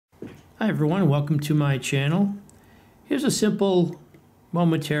Hi everyone, welcome to my channel. Here's a simple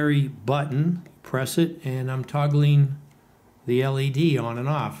momentary button. Press it and I'm toggling the LED on and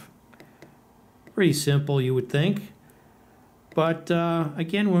off. Pretty simple, you would think. But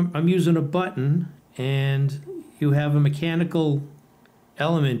again, I'm using a button and you have a mechanical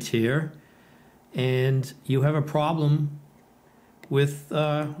element here and you have a problem with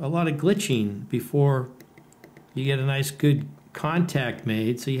a lot of glitching before you get a nice good contact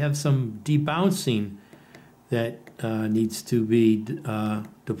made. So you have some debouncing that needs to be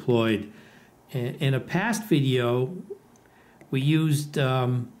deployed. In a past video we used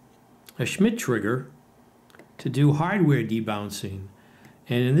a Schmidt trigger to do hardware debouncing,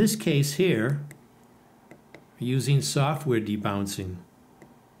 and in this case here we're using software debouncing.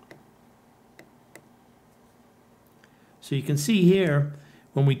 So you can see here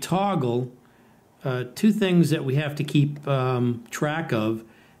when we toggle, two things that we have to keep track of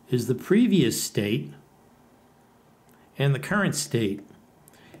is the previous state and the current state.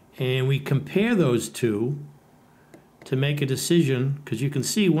 And we compare those two to make a decision, because you can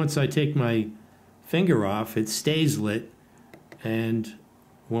see once I take my finger off, it stays lit, and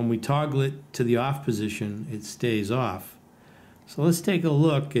when we toggle it to the off position, it stays off. So let's take a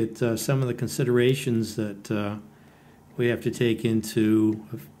look at some of the considerations that we have to take into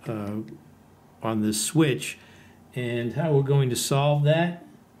on this switch and how we're going to solve that.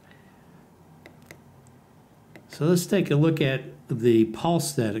 So let's take a look at the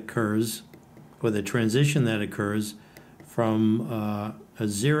pulse that occurs, or the transition that occurs from a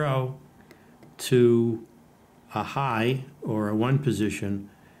 0 to a high or a 1 position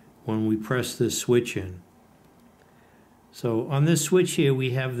when we press this switch in. So on this switch here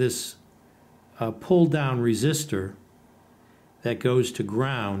we have this pull down resistor that goes to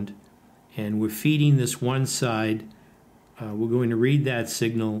ground, and we're feeding this one side. We're going to read that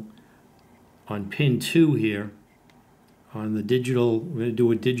signal on pin 2 here on the digital. We're going to do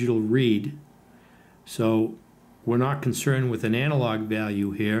a digital read. So we're not concerned with an analog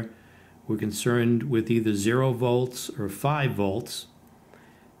value here. We're concerned with either 0 volts or 5 volts.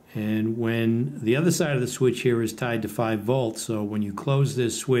 And when the other side of the switch here is tied to 5 volts, so when you close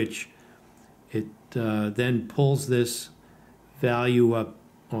this switch, it then pulls this value up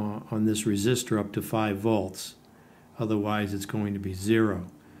on this resistor up to 5 volts. Otherwise it's going to be 0.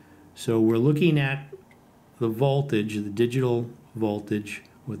 So we're looking at the voltage, the digital voltage,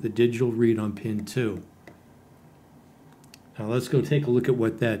 with the digital read on pin 2. Now let's go take a look at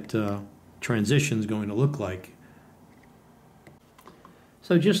what that transition is going to look like.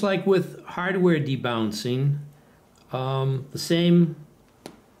 So just like with hardware debouncing, the same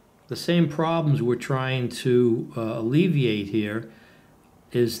problems we're trying to alleviate here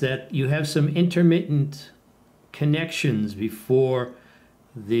is that you have some intermittent connections before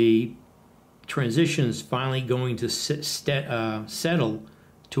the transition is finally going to settle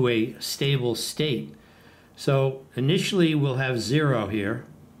to a stable state. So initially we'll have 0 here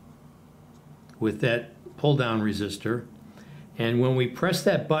with that pull down resistor, and when we press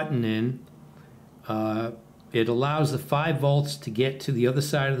that button in, it allows the 5 volts to get to the other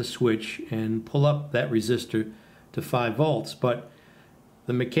side of the switch and pull up that resistor to 5 volts. But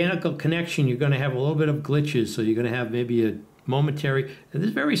the mechanical connection, you're going to have a little bit of glitches, so you're going to have maybe a momentary, and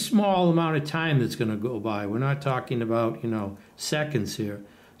there's a very small amount of time that's going to go by. We're not talking about, seconds here.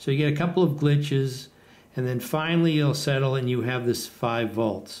 So you get a couple of glitches, and then finally you'll settle and you have this 5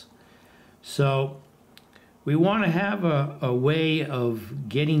 volts. So we want to have a way of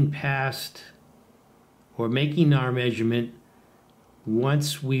getting past or making our measurement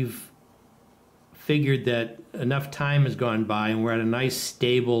once we've figured that enough time has gone by and we're at a nice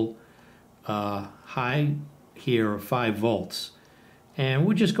stable high here of 5 volts. And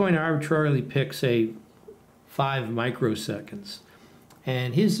we're just going to arbitrarily pick, say, 5 microseconds.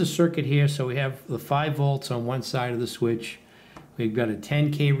 And here's the circuit here. So we have the 5 volts on one side of the switch. We've got a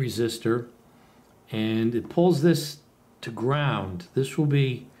 10K resistor, and it pulls this to ground. This will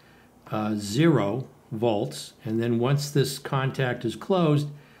be 0 volts, and then once this contact is closed,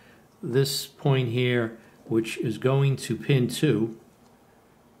 this point here, which is going to pin 2,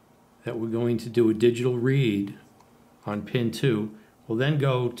 that we're going to do a digital read on pin 2, will then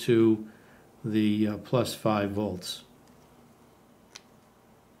go to the plus 5 volts.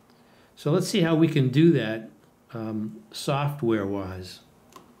 So let's see how we can do that software-wise.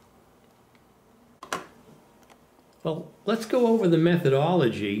 Well, let's go over the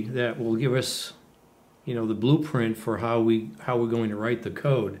methodology that will give us, the blueprint for how we're going to write the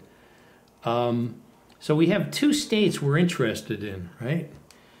code. So we have 2 states we're interested in, right?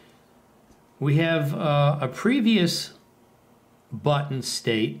 We have a previous button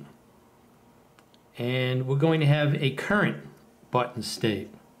state and we're going to have a current button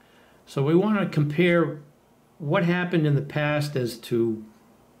state. So we want to compare what happened in the past as to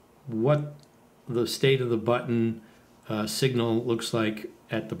what the state of the button signal looks like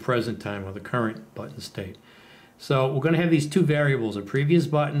at the present time, or the current button state. So we're going to have these two variables, a previous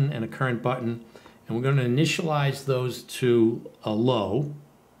button and a current button, and we're going to initialize those to a low.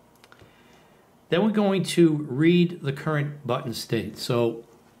 Then we're going to read the current button state. So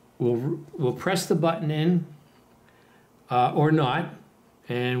we'll press the button in or not,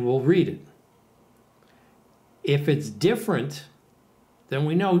 and we'll read it. If it's different, then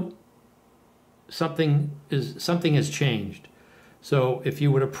we know something has changed. So if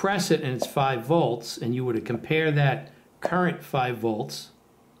you were to press it and it's 5 volts, and you were to compare that current 5 volts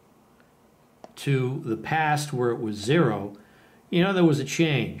to the past where it was 0, you know there was a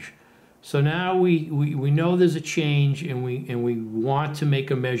change. So now we know there's a change, and we want to make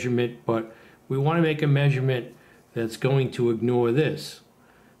a measurement, but we want to make a measurement that's going to ignore this.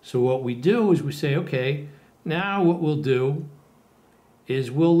 So what we do is we say, okay, now what we'll do is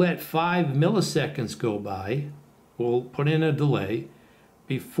we'll let 5 milliseconds go by. We'll put in a delay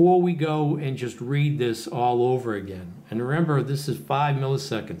before we go and just read this all over again. And remember, this is 5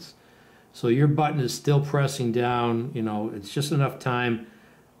 milliseconds. So your button is still pressing down. You know, it's just enough time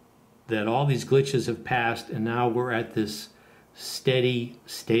that all these glitches have passed, and now we're at this steady,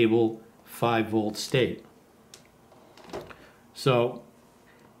 stable 5-volt state. So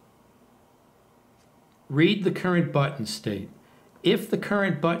read the current button state. If the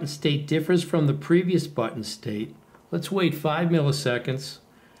current button state differs from the previous button state, let's wait 5 milliseconds.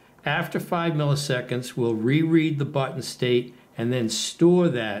 After 5 milliseconds, we'll reread the button state and then store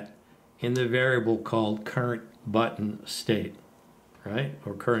that in the variable called current button state, right?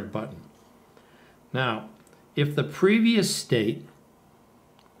 Or current button. Now, if the previous state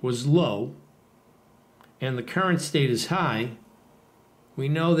was low and the current state is high, we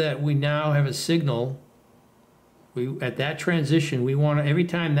know that we now have a signal. At that transition, we want to, every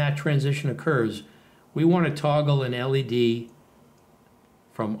time that transition occurs, we want to toggle an LED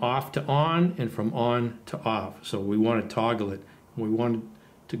from off to on and from on to off. So we want to toggle it. We want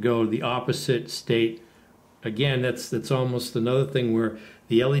to go the opposite state. Again, that's almost another thing where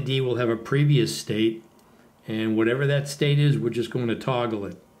the LED will have a previous state, and whatever that state is, we're just going to toggle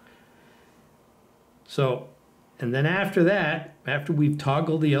it. So, and then after that, after we've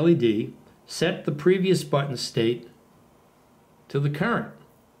toggled the LED, set the previous button state to the current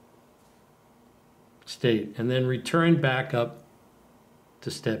state, and then return back up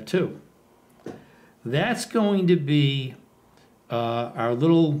to step 2. That's going to be our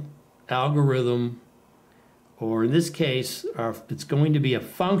little algorithm, or in this case, it's going to be a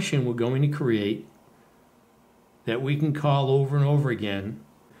function we're going to create that we can call over and over again.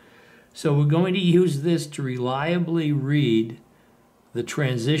 So we're going to use this to reliably read the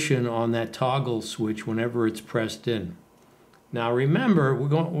transition on that toggle switch whenever it's pressed in. Now remember,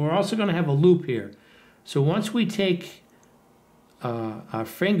 we're also going to have a loop here. So once we take our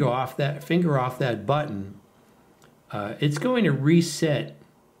finger off that button, it's going to reset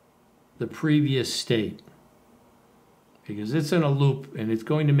the previous state because it's in a loop and it's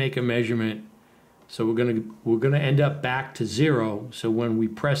going to make a measurement. So we're going to end up back to 0. So when we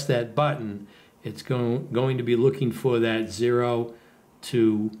press that button, it's going to be looking for that 0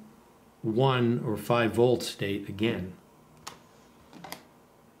 to 1 or 5 volt state again.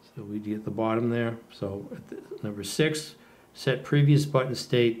 So we get the bottom there. So at number 6, set previous button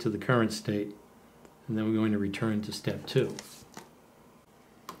state to the current state, and then we're going to return to step 2.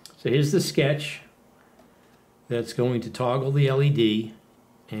 So here's the sketch that's going to toggle the LED,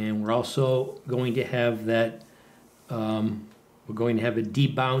 and we're also going to have that we're going to have a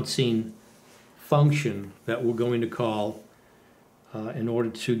debouncing function that we're going to call in order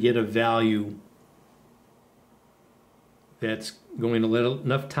to get a value that's going to let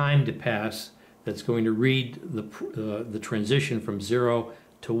enough time to pass that's going to read the transition from 0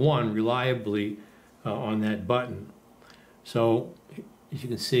 to 1 reliably on that button. So as you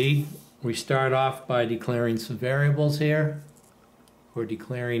can see, we start off by declaring some variables here. We're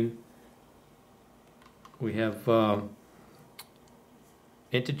declaring, we have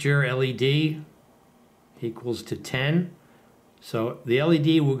integer LED equals to 10. So the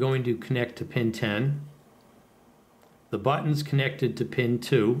LED we're going to connect to pin 10. The button's connected to pin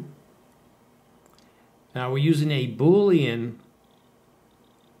 2. Now we're using a Boolean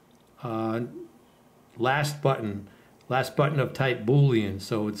last button of type Boolean.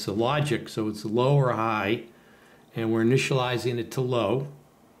 So it's a logic, so it's low or high, and we're initializing it to low.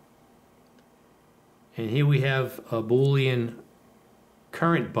 And here we have a Boolean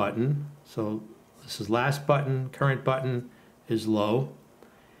current button. So This is last button, current button is low.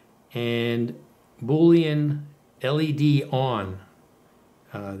 And Boolean LED on,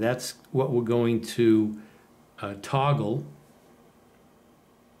 that's what we're going to toggle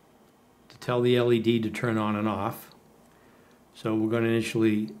to tell the LED to turn on and off. So we're going to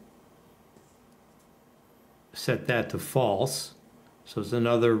initially set that to false. So it's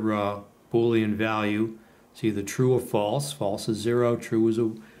another Boolean value. It's either true or false. False is 0, true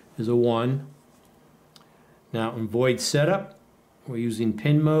is a 1. Now in void setup, we're using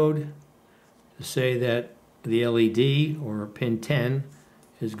pin mode to say that the LED, or pin 10,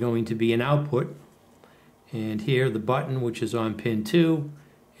 is going to be an output. And here the button, which is on pin 2,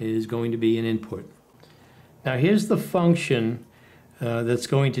 is going to be an input. Now here's the function that's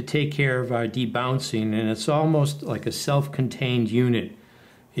going to take care of our debouncing, and it's almost like a self-contained unit.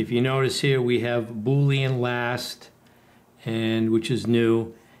 If you notice here, we have Boolean last, and which is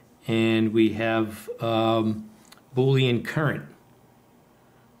new, and we have Boolean current,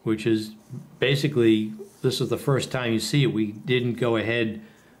 which is basically, this is the first time you see it. We didn't go ahead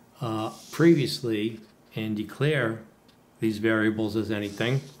previously and declare these variables as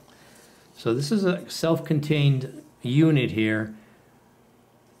anything. So this is a self-contained unit here,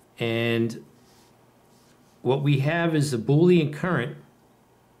 and what we have is the Boolean current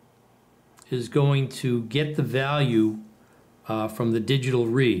is going to get the value from the digital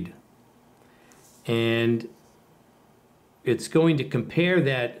read, and it's going to compare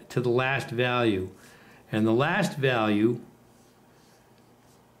that to the last value, and the last value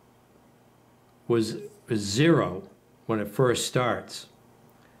was 0 when it first starts.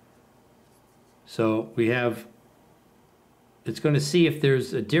 So we have, it's going to see if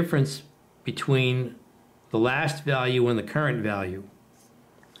there's a difference between the last value and the current value.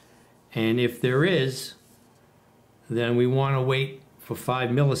 And if there is, then we want to wait for 5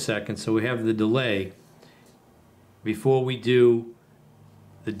 milliseconds, so we have the delay before we do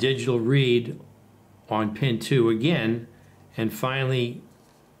the digital read on pin 2 again, and finally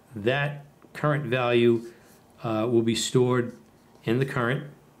that current value will be stored in the current,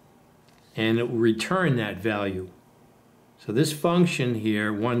 and it will return that value. So this function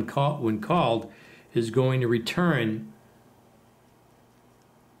here, when called, is going to return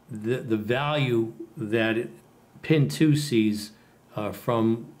the value that pin 2 sees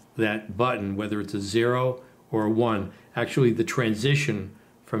from that button, whether it's a 0 or a 1. Actually, the transition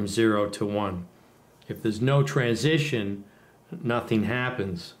from 0 to 1. If there's no transition, nothing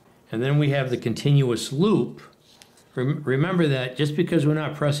happens. And then we have the continuous loop. Remember that just because we're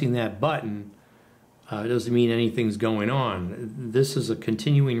not pressing that button doesn't mean anything's going on. This is a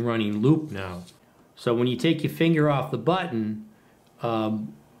continuing running loop now. So when you take your finger off the button,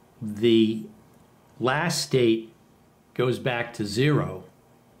 the last state goes back to 0.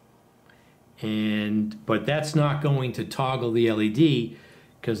 But that's not going to toggle the LED,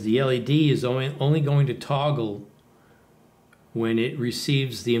 because the LED is only going to toggle when it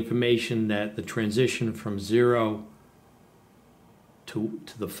receives the information that the transition from 0 to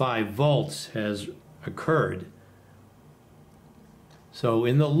the 5 volts has occurred. So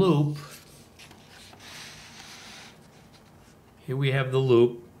in the loop, here we have the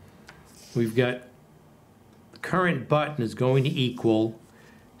loop. We've got the current button is going to equal,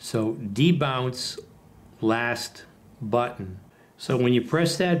 so debounce last button. So when you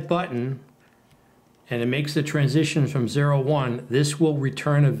press that button and it makes the transition from 0, 1, this will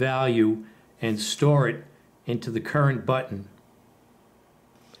return a value and store it into the current button.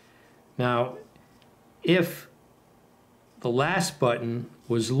 Now, if the last button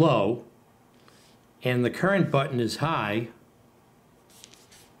was low and the current button is high,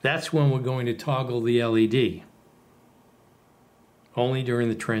 that's when we're going to toggle the LED, only during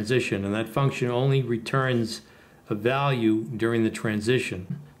the transition, and that function only returns a value during the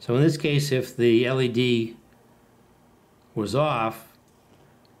transition. So in this case, if the LED was off,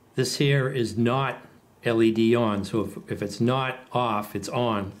 this here is not LED on. So if it's not off, it's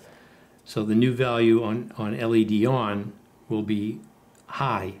on. So the new value on LED on will be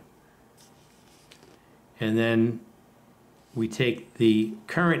high. And then we take the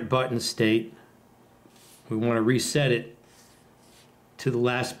current button state, we want to reset it to the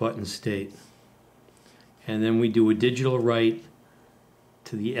last button state. And then we do a digital write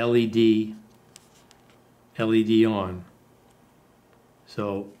to the LED on.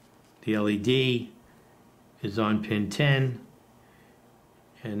 So the LED is on pin 10,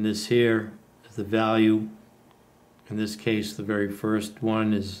 and this here is the value. In this case, the very first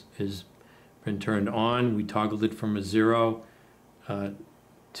one is been turned on. We toggled it from a 0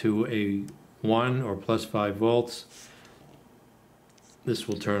 to a 1 or plus 5 volts. This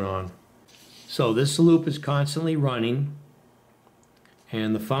will turn on. So this loop is constantly running,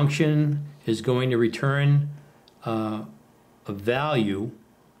 and the function is going to return a value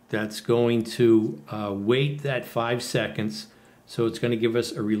that's going to wait that 5 seconds. So it's going to give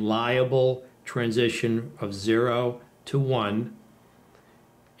us a reliable transition of 0 to 1,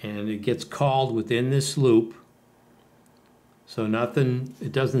 and it gets called within this loop. So nothing,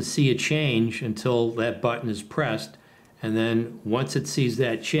 it doesn't see a change until that button is pressed, and then once it sees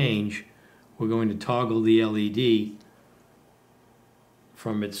that change, we're going to toggle the LED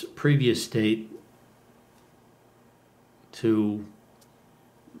from its previous state to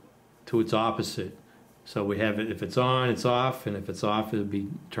its opposite. So we have it, if it's on, it's off, and if it's off, it'll be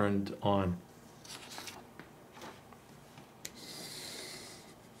turned on.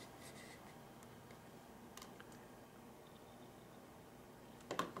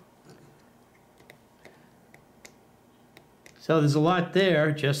 So there's a lot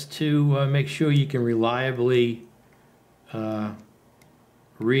there just to make sure you can reliably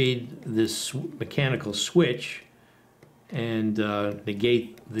read this mechanical switch and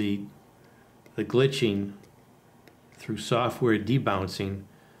negate the glitching through software debouncing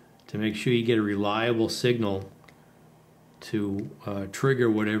to make sure you get a reliable signal to trigger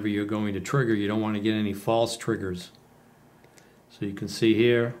whatever you're going to trigger. You don't want to get any false triggers. So you can see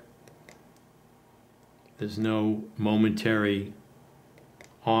here, there's no momentary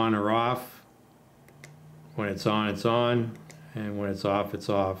on or off. When it's on, and when it's off, it's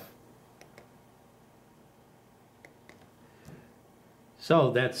off.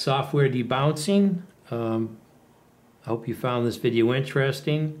 So that's software debouncing. I hope you found this video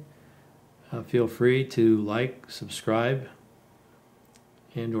interesting. Feel free to like, subscribe,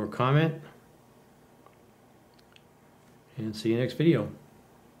 and or comment. And see you next video.